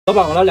老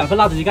板，我来2份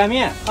辣子鸡盖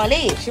面。好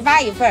嘞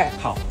，18一份。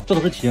好，这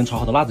都是提前炒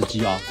好的辣子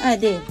鸡啊。哎，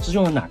对。是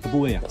用的哪个部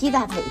位啊？鸡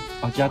大腿。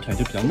啊，鸡大腿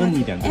就比较嫩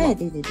一点，对吧？哎，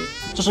对对对。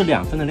这是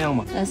2份的量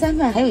吗？3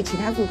份，还有其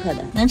他顾客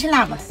的。能吃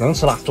辣吗？能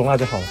吃辣，中辣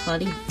就好了。好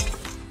嘞。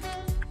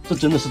这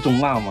真的是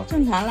中辣吗？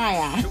正常辣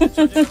呀。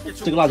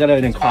这个辣椒料有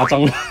点夸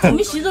张了。我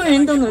们徐州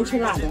人都能吃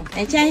辣的。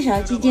来加一勺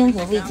鸡精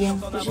和味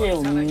精，这是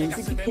我们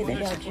自己配的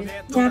料汁，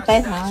加白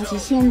糖是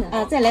鲜的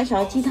啊，再来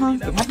勺鸡汤，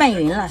给它拌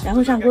匀了，然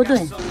后上锅炖。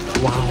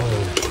哇哦！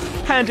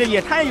 看着也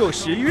太有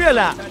食欲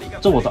了。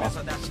这我的啊。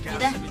你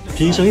的。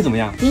平时生意怎么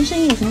样？平时生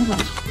意很好。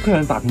客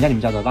人咋评价你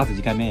们家的辣子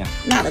鸡盖面呀？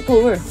辣的够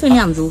味儿，分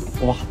量足。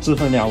哇，这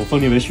分量我封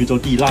你为徐州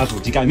第一辣子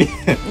鸡盖面。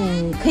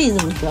可以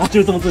这么说。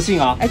就这么自信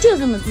啊？哎，就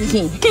这么自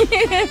信。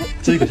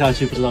这一口下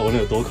去，不知道我能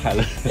有多快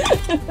乐。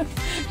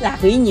辣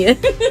回你。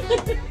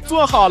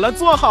做好了，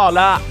做好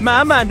了，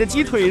满满的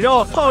鸡腿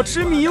肉，好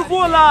吃迷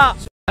糊了。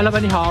哎，老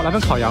板你好，来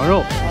份烤羊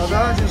肉。好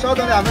的，请稍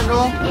等2分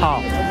钟。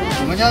好。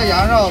 我们家的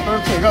羊肉都是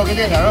腿肉跟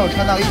链条肉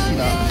掺到一起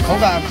的，口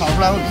感烤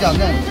出来会比较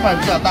嫩，块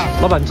比较大。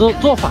老板，这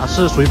做法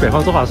是属于北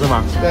方做法是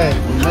吗？对，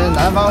我们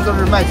南方都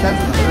是卖签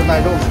子的，不是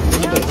卖肉的，我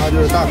们北方就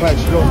是大块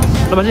吃肉。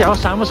老板，这羊肉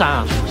膻不膻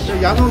啊？这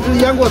洋葱汁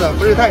腌过的，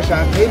不是太膻，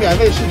可以免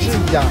费试吃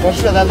一下。要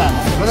试着再买。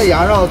我们的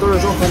羊肉都是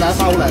从河南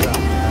发过来的，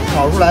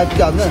烤出来比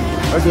较嫩，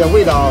而且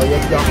味道也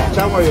比较好，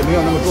膻味也没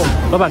有那么重。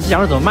老板，这羊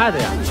肉怎么卖的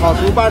呀？烤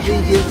熟81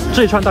斤。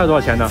这一串大概多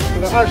少钱呢？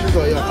这个20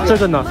左右。这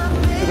个呢？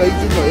 这个1斤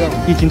左右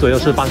，1斤左右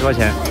是80块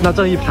钱。那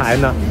这一排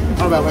呢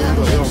？200块钱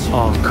左右。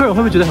哦，客人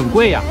会不会觉得很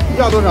贵呀？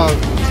要多少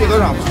切多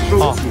少嘛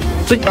，15起。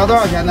这要多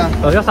少钱呢？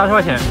要30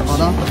块钱。好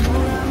的。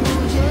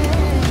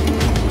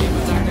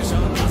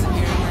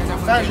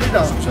30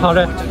整。好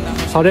的，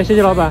好的，谢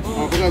谢老板。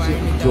好，不客气。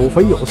有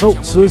肥有瘦，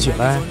吃起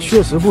来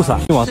确实不膻。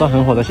网上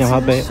很火的鲜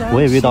花杯，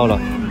我也遇到了。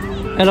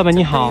哎，老板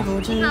你好。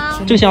你好。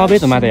这个鲜花杯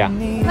怎么卖的呀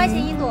5块钱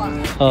1朵。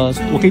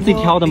我可以自己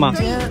挑的吗？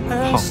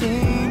好。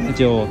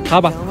 就它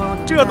吧，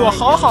这朵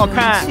好好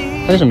看。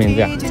它叫什么名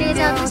字呀？这个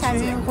叫杜小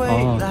姐。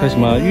哦，它有什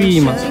么寓意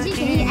吗？全心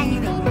全意爱你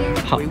每一天。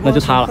好，那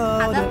就它了。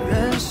好的。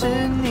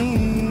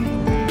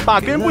把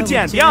根部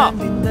剪掉，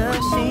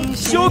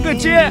修个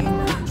枝，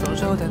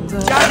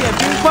加点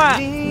冰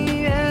块。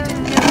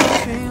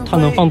它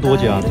能放多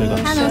久啊？这个？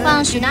它能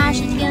放10到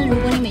20天，如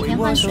果你每天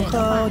换水的话。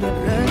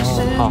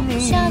哦，好。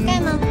需要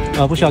盖吗？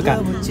不需要盖。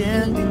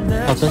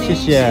好的，谢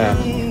谢。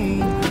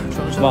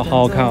哇，好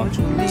好看哦。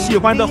 喜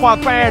欢的话，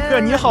快艾特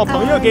你好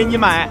朋友给你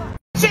买。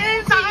现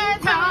在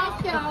它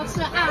表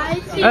示爱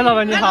情。哎，老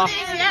板你好。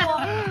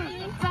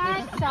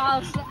表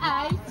示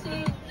爱情。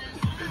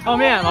泡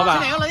面，老板。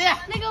哪个老弟？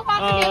那个花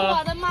是给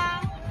我的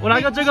吗？我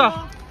来个这个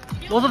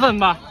螺蛳粉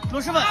吧。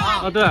螺蛳粉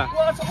啊？对。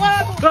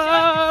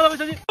老板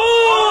小心。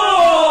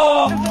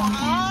哦！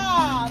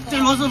这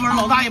螺蛳粉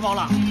老大一包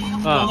了，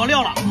老多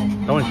料了。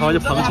等会儿你尝就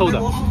膨臭的。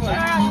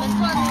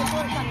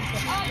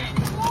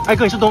哎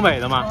哥，你是东北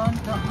的吗？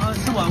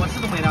是我是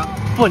东北的。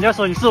不，你要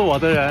说你是我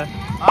的人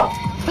啊。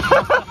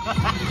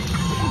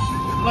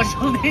我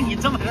兄弟，你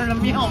这么人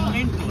面我不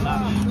给你煮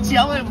了，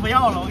钱我也不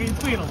要了，我给你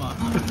退了吧。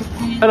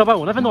哎，老板，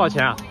我那份多少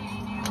钱啊？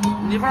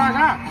你份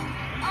22。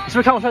你是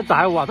不是看我帅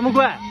宰我啊？这么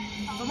贵？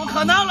怎么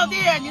可能，老弟？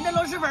你那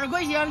螺蛳粉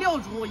贵些料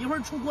煮，一会儿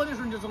出锅的时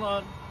候你就知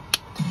道，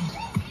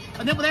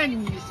肯定不带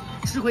你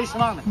吃亏失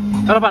望的。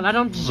哎，老板，来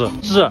张纸。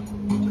这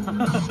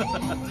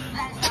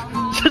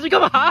是干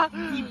嘛？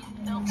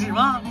纸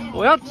吗？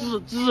我要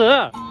纸。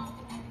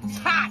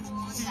擦，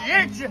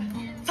纸，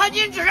餐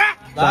巾纸。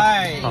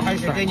来，开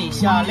始给你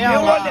下料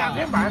了。给我2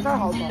片白菜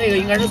好吗？这个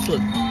应该是笋，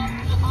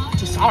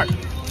这啥玩意儿？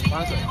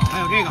花笋，还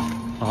有这个。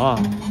啊，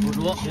腐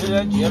竹，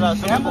绝了，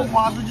全部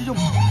花枝就。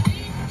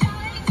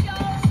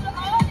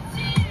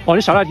哇，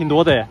你小料挺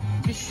多的耶。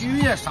必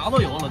须的，啥都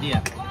有，老弟。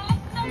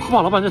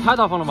哇，老板这太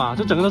大方了吧？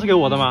这整个都是给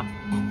我的吗？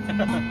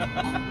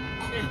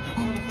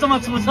这么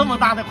粗这么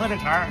大的火腿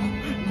肠，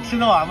你吃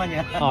得完吗你？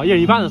哦，1人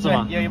1半的是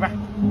吗？1人1半。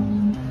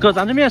哥，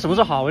咱这面什么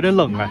时候好？我有点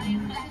冷哎。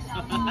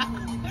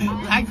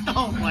来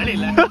到火里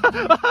了。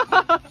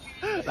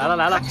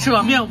来了。吃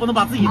碗面我不能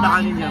把自己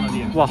搭进去，老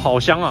弟。哇，好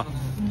香啊！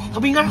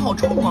它不应该是好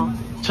臭吗？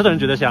吃的人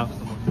觉得香。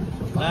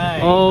来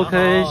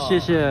 ，OK， 谢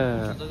谢。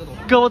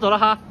哥，我走了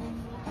哈。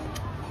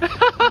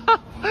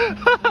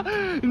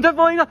你再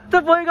播一个。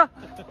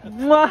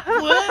哇！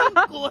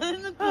滚！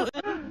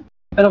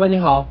哎，老板你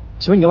好，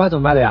请问你的外怎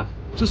么卖的呀？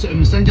这是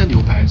M3加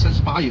牛排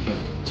38一份，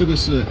这个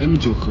是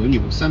M9 和牛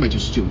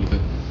399一份。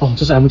哦，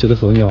这是 M9的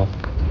和牛。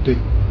对。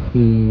给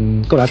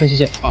我来份谢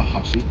谢。啊，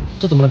好行。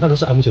这怎么能看出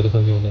是 M9的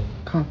和牛呢？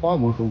看花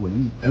纹和纹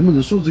理 ，M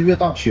的数字越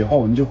大，血花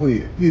纹就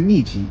会越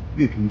密集、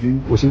越平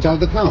均。我先加了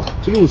个炭啊，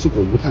这用的是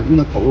果无炭，用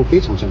来烤肉非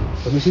常香。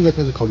咱们现在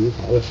开始烤牛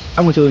排了。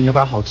M9的牛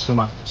排好吃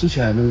吗？吃起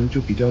来呢就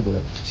比较的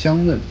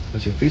香嫩，而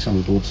且非常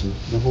的多汁。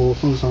然后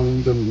放上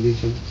一个迷迭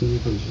香，真的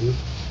很香。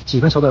几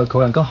分熟的口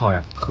感更好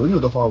呀？和牛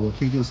的话，我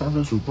推荐3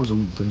分熟或者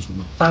5分熟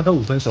呢。3到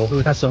5分熟会不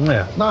会太生了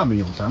呀？那没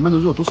有，咱们的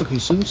肉都是可以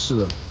生吃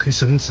的。可以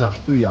生吃啊？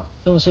对呀。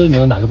这个是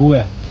牛的哪个部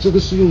位？这个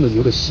是用的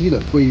牛的膝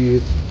的，位于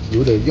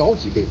牛的腰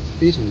脊背，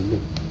非常的嫩。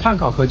炭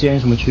烤和煎有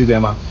什么区别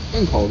吗？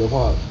炭烤的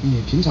话，比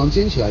平常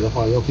煎起来的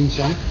话要更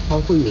香，它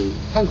会有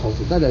炭烤所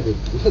带来的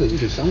独特的一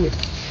种香味。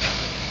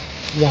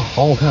哇，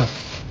好好看！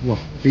哇，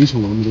非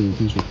常浓的有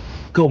听说。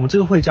哥，我们这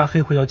个会加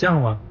黑胡椒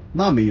酱吗？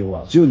那没有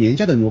啊，只有廉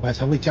价的牛排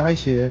才会加一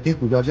些黑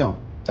胡椒酱。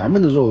咱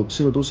们的肉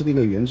吃的都是那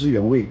个原汁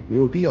原味，没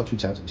有必要去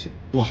加这些。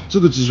哇，这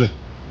个汁水，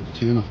我的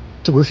天呐，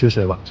这不是血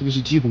水吧？这个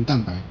是肌红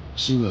蛋白，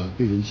吃了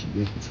对人体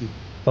也不错。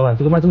老板，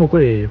这个卖这么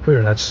贵，会有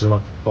人来吃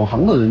吗？懂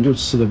行的人就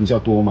吃的比较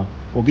多嘛。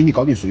我给你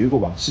搞点水果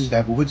吧，吃起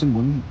来不会这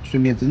么腻，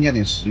顺便增加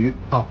点食欲。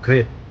好，可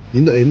以。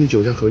您的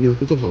M9加和牛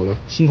都做好了，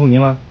辛苦您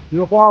了。这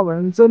个花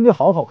纹真的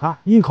好好看，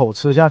一口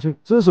吃下去，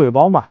汁水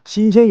饱满，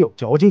新鲜有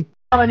嚼劲。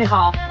老板你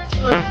好，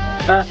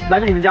来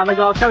个你们家那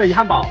个夏威夷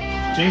汉堡，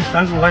行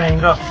，35块钱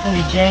一个。那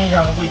你煎一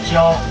下，会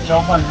焦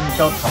换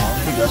焦糖，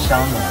会比较香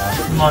的啊。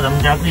那咱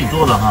们家自己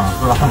做的哈，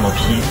做的汉堡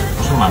皮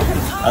不是吗？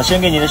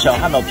先给你的小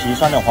汉堡皮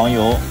刷点黄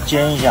油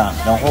煎一下，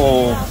然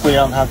后会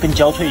让它更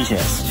焦脆一些。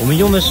我们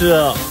用的是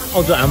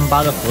澳洲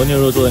M8的和牛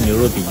肉做的牛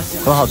肉饼，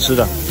很好吃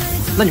的。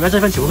那你卖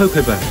这份岂不会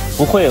亏本？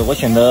不会，我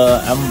选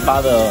的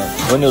M8的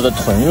和牛的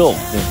臀肉，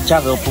对，价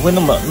格不会那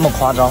么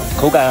夸张，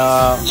口感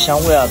啊、香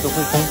味啊都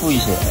会丰富一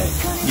些。哎，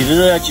你这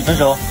是几分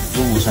熟？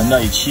有5成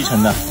的，有7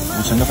成的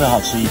，5成的会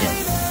好吃一点。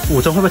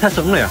 5成会不会太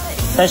生了呀？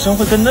太生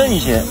会更嫩一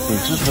些，对，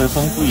汁水会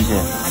丰富一些。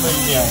放了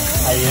一点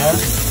海盐、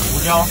胡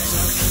椒，都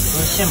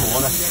是现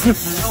磨的。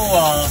肉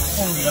啊、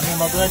凤梨啊、面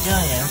包都要加上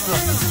颜色，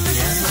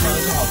颜色才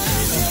会更好吃、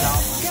更香。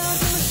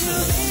是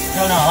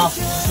漂亮啊，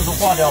这都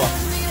化掉了。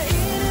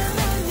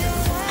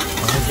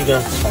然后这个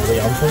炒的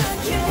洋葱，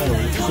放了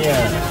一片，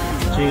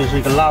这个是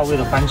一个辣味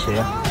的番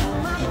茄。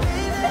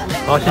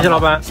好，谢谢老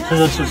板，吃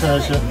着吃，吃着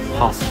吃。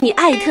好，你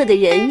爱特的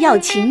人要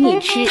请你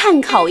吃炭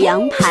烤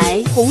羊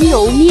排、红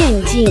油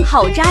面筋、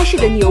好扎实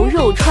的牛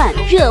肉串、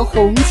热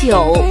红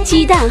酒、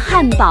鸡蛋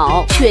汉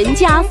堡、全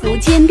家福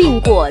煎饼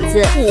果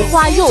子、五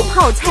花肉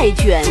泡菜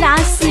卷、拉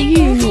丝玉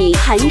米、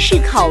韩式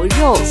烤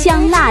肉、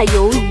香辣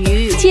鱿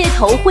鱼、街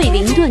头惠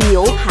灵顿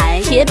牛排、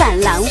铁板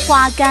兰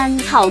花干、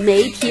草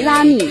莓提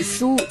拉米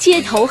苏、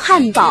街头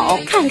汉堡，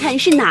看看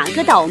是哪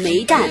个倒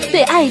霉蛋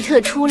对爱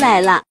特出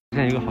来了。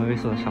现在一个好有意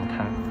思的小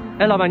摊。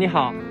哎，老板你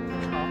好，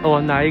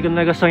我来一个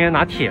那个生腌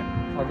拿铁。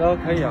好的，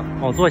可以啊。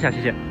帮我做一下，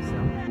谢谢。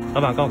老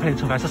板，刚我看你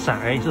车牌是是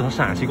从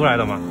陕西过来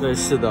的吗？对，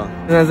是的。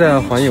现在在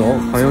环游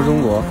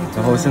中国，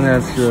然后现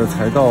在是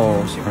才到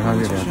长沙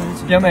这边，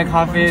边卖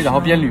咖啡，然后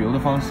边旅游的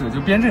方式，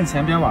就边挣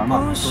钱边玩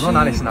嘛，走到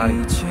哪里是哪里。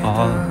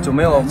哦，就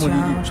没有目的地。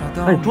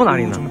那你住哪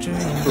里呢？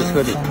住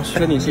车顶，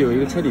车顶是有一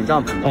个车顶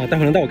帐篷的。哦，待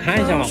会儿能带我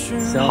看一下吗？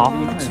行，好，给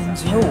你看一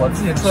下。因为我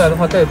自己出来的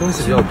话带的东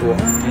西比较多，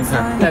你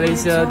看带了一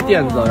些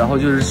垫子，然后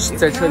就是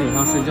在车顶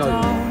上睡觉用。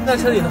在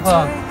车顶的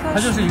话，它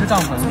就是一个帐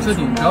篷，车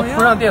顶只要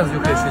铺上垫子就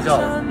可以睡觉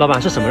了。老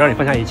板是什么让你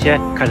放下一切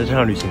开始这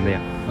场旅行的呀？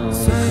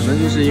可能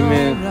就是因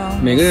为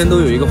每个人都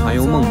有一个环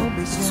游梦嘛，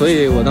所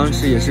以我当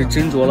时也是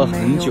斟酌了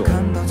很久，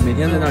每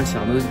天在那儿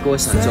想的给我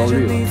想焦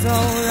虑了，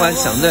不然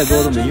想再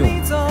多都没用，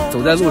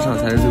走在路上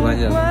才是最关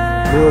键的。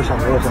没有想，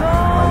安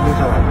静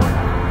下来了。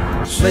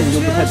那你就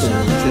不太懂人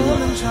生了，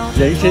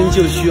人生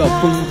就需要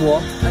奔波，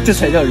这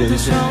才叫人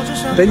生。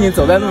等你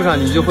走在路上，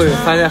你就会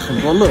发现很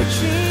多乐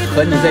趣，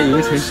和你在一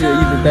个城市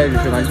一直待着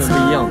是完全不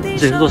一样的。之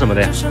前是做什么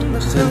的呀？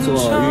之前做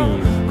运营，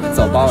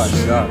早8晚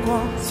12，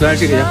虽然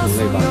这个也很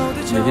累吧，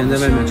每天在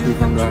外面抽1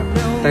天杆，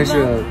但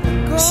是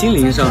心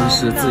灵上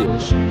是自由的，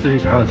自己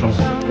想要的生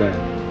活。对，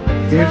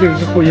因为这个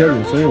是厚椰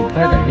乳，所以我不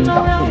太敢给你打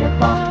特别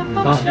发。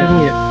啊，谢谢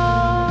你。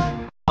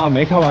啊，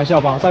没开玩笑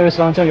吧？大约食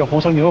堂这有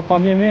红烧牛肉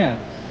方便面。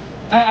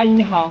哎，阿姨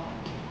你好，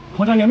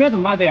红烧牛肉面怎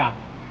么卖的呀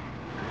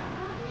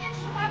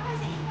？18块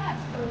钱一份。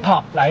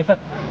好，来一份。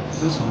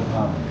吃什么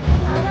啊？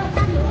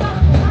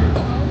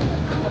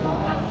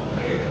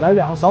来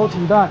2勺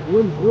鸡蛋，1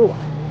个牛肉。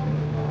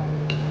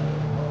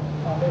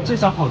这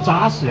勺好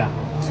扎实呀！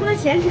除了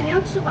咸食，你要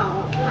吃饱。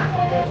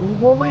祖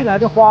国未来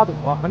的花朵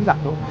啊，很感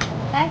动。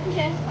来，谢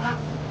谢啊。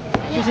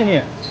谢谢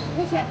你。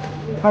谢谢。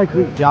还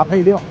可以加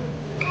配料。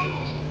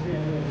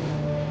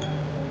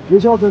学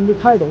校真的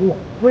太懂我，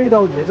味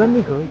道也真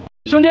的可以。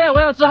兄弟，我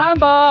想吃汉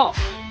堡。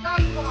下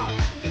雨了，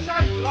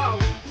下雨了，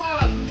骂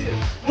了兄弟。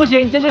不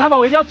行，这些汉堡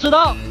我一定要吃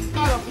到。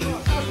骂了不用，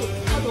快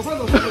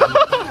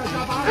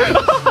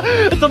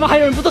走。怎么还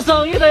有人不做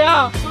生意的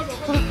呀？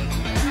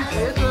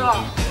别吃了，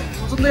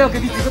我真的要给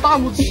你举个大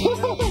拇指。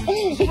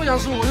实不想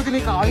吃，我就给你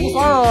搞一个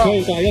算了。可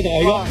以搞一个。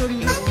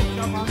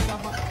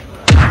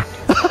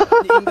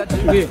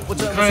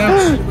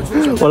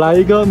我来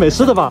一个美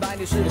式的吧。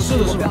美式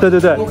的是吧？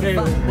对。OK，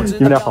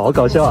 你们俩好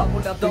搞笑啊！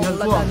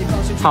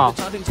好，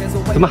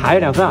怎么还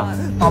有2份啊？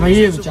大半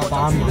夜加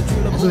班嘛，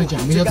还是讲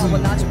一下自己。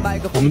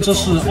我们这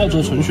是澳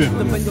洲纯血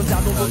和牛，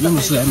用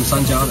的是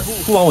M3加的。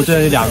不枉我追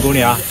了你2公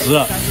里啊，值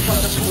了。不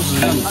值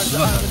你吃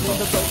了才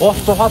知道。哦，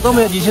说话这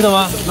么有底气的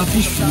吗？那必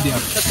须的呀。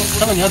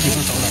那么你要几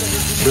分熟的？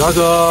我要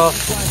个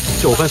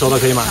9分熟的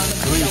可以吗？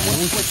可以，没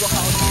问题。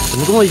怎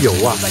么这么油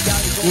啊？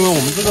因为我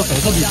们这个肥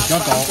瘦比比较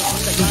高，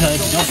吃起来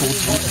比较多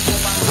汁。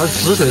它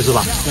是汁水是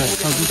吧？对，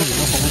它汁水比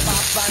较丰富。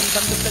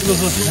这个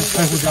是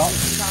黑胡椒。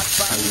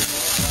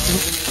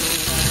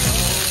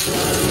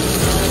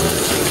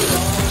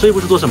这一步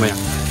是做什么呀？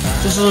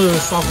这是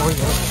刷黄油，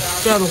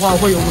这样的话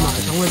会有股奶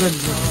香味在里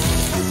面。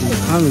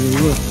看这个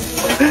味，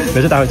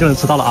没事，待会就能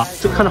吃到了啊。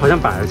这个看着好像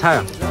白菜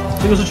啊，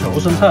这个是求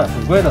生菜，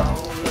很贵的。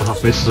我操，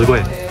没吃过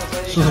耶，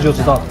试试就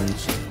知道了。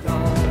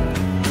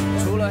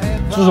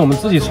这是我们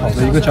自己炒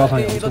的一个焦糖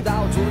洋葱，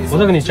我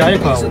再给你加一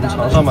款我们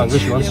长沙满哥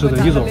喜欢吃的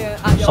一种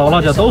烧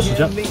辣椒豆豉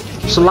酱，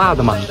是辣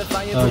的吗？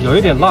有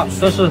一点辣，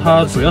但是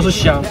它主要是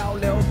香。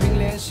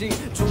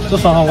这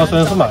酸黄瓜虽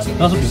然是买的，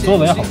但是比做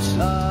的要好吃。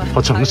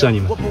好诚实啊你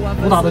们！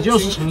主打的就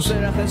是诚实。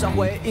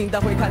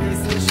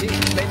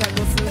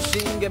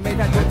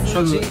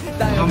帅哥，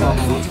汉堡。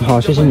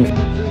好，谢谢你。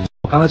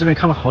我刚在这边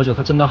看了好久，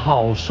他真的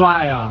好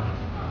帅啊！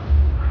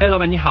哎，老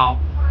板你好，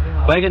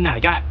我要一个奶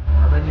盖。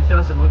那你需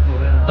要什么口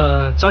味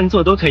呢？只要你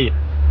做的都可以。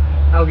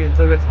那我给你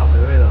做个草莓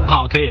味的。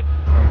好，可以。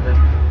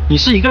你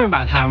是一个人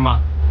摆摊吗？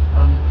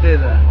嗯，对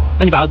的。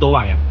那你摆到多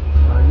晚呀？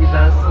一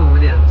般4、5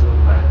点钟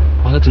摆。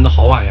哇，那真的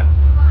好晚呀。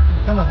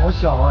看着好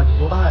小啊，你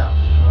多大呀？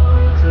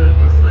是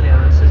14年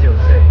的19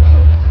岁。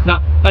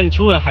那你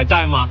初吻还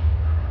在吗？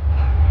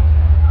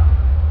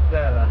在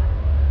了。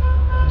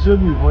你是有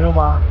女朋友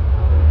吗？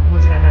目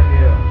前还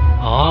没有。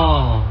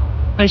哦，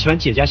那你喜欢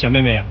姐姐还是喜欢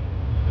妹妹呀？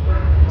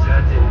喜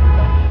欢姐姐。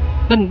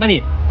那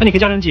你可以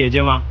叫成姐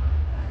姐吗？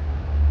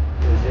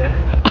姐姐。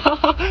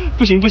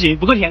不行，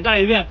不够甜，再来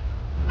一遍。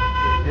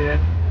姐姐。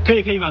可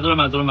以，满足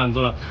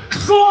了。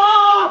说。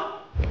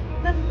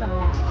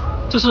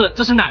这是什么？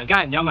这是奶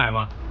盖，你要买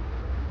吗？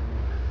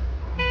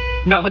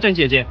你买，我叫你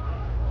姐姐，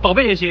宝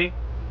贝也行。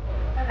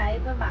再来一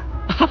个吧。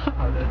好的，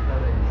稍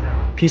等一下。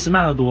平时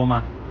卖的多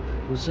吗？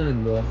不是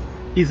很多。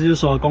意思就是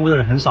说光顾的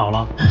人很少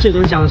了。这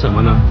都是加的什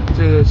么呢？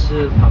这个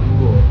是糖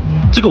果。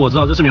这个我知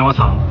道，这是棉花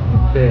糖。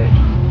对，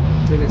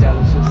这个加的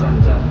是酸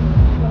蘸。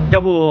要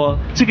不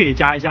这个也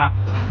加一下？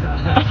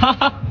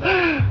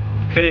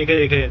可以。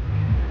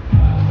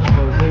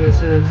哦，这个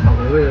是草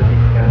莓味的饼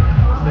干，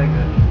这个。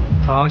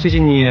好，谢谢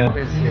你。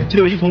记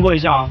得微信通过一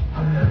下啊。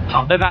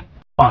好，拜拜。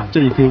哇，这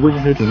里可以微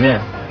信煮面。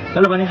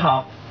来，老板你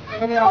好。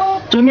你好。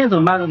这个面怎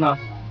么卖的呢？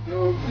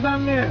有鸡蛋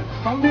面、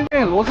方便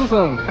面、螺蛳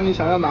粉，看你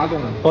想要哪种。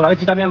我来个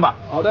鸡蛋面吧。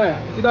好的，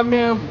鸡蛋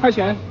面5块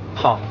钱。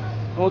好。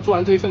然后做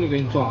完这一份就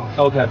给你做好。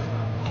OK。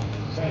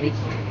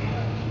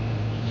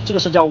这个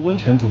是叫温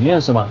泉煮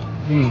面是吗？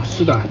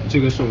是的，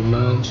这个是我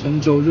们郴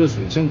州热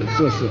水镇的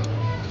特色。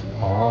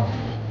哦。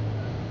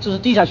这是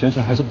地下泉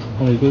水还是普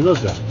通的一个热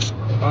水啊？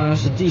当然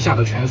是地下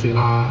的泉水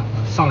啦，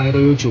上来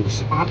都有98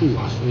度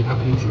啊，所以它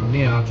可以煮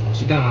面啊、煮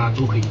鸡蛋啊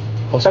都可以。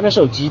哦，下面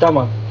是有鸡蛋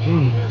吗？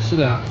是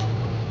的呀，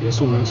也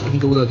是我们郴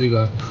州的这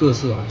个特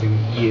色啊，这个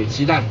野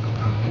鸡蛋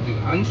啊，这个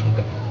鹌鹑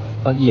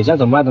蛋。野鸡蛋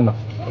怎么卖的呢？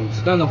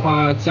子蛋的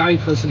话加一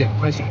颗是2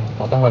块钱。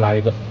好，待会来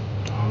一个。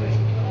好嘞，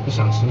你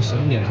想吃生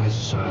一点还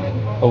是熟一点？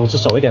我是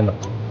熟一点的。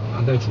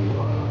再煮。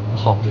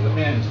好。这个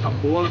面差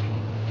不多了。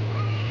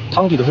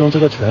汤底都是用这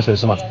个泉水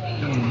是吗？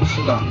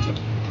是的。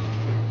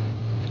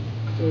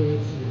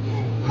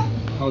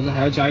好，这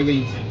还要加一个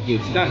野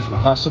鸡蛋是吧？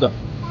啊，是的。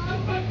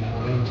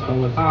抽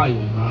个大一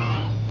点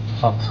啊。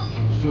好。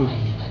就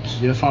直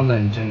接放在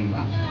你这里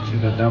吧，这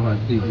个待会儿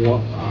自己剥啊。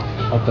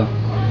好的。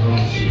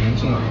洗干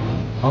净了。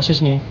好，谢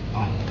谢您。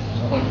好，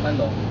慢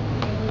走。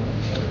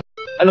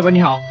哎，老板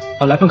你好，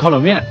来份烤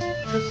冷面。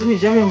这食品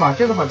煎饼吧，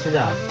这个好吃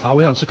的。啊，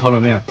我想吃烤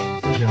冷面。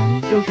不行，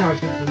你就是要吃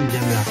食品煎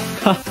饼。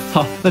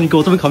好，那你给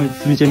我这份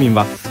食品煎饼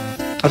吧。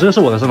啊，这个是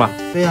我的是吗？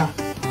对呀。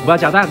我不要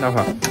加蛋，待会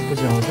儿。不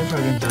行，我就是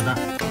要给你加蛋。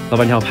老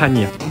板你好叛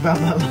逆。不，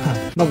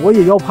那我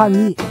也要叛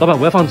逆。老板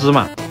我要放芝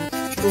麻。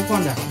多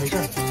放点，没事。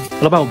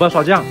老板我不要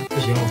刷酱。不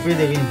行，我非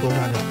得给你多刷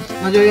点。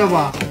辣椒要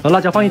吧？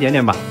辣椒放一点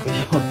点吧。不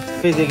行，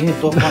非得给你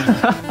多放点。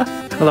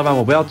那老板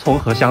我不要葱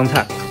和香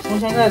菜。葱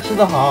香菜吃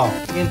得好，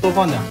给你多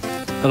放点。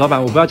那老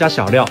板我不要加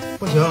小料。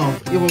不行，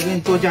一会儿给你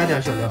多加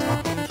点小料啊。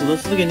土豆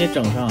丝给你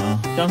整上啊，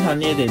香肠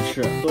你也得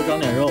吃，多整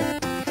点肉。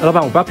老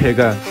板我不要培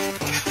根。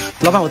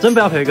老板我真不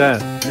要培根。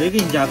没给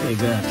你加培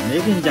根，没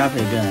给你加培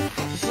根，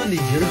是里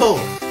脊肉。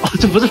哦，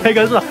这不是培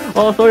根是吧？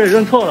哦，sorry，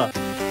认错了。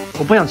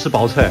我不想吃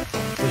薄脆。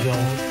不行，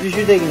必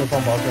须得给你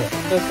放薄脆，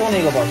再送你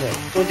一个薄脆，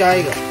多加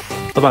一个。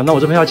老板，那我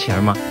这份要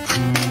钱吗？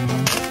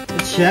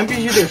钱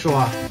必须得收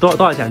啊。多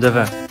少钱这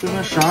份？这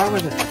份12块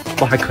钱。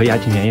哇，还可以，还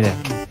挺便宜的。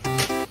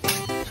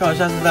下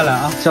次再来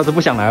啊。下次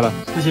不想来了。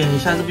不行，你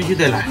下次必须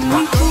得来。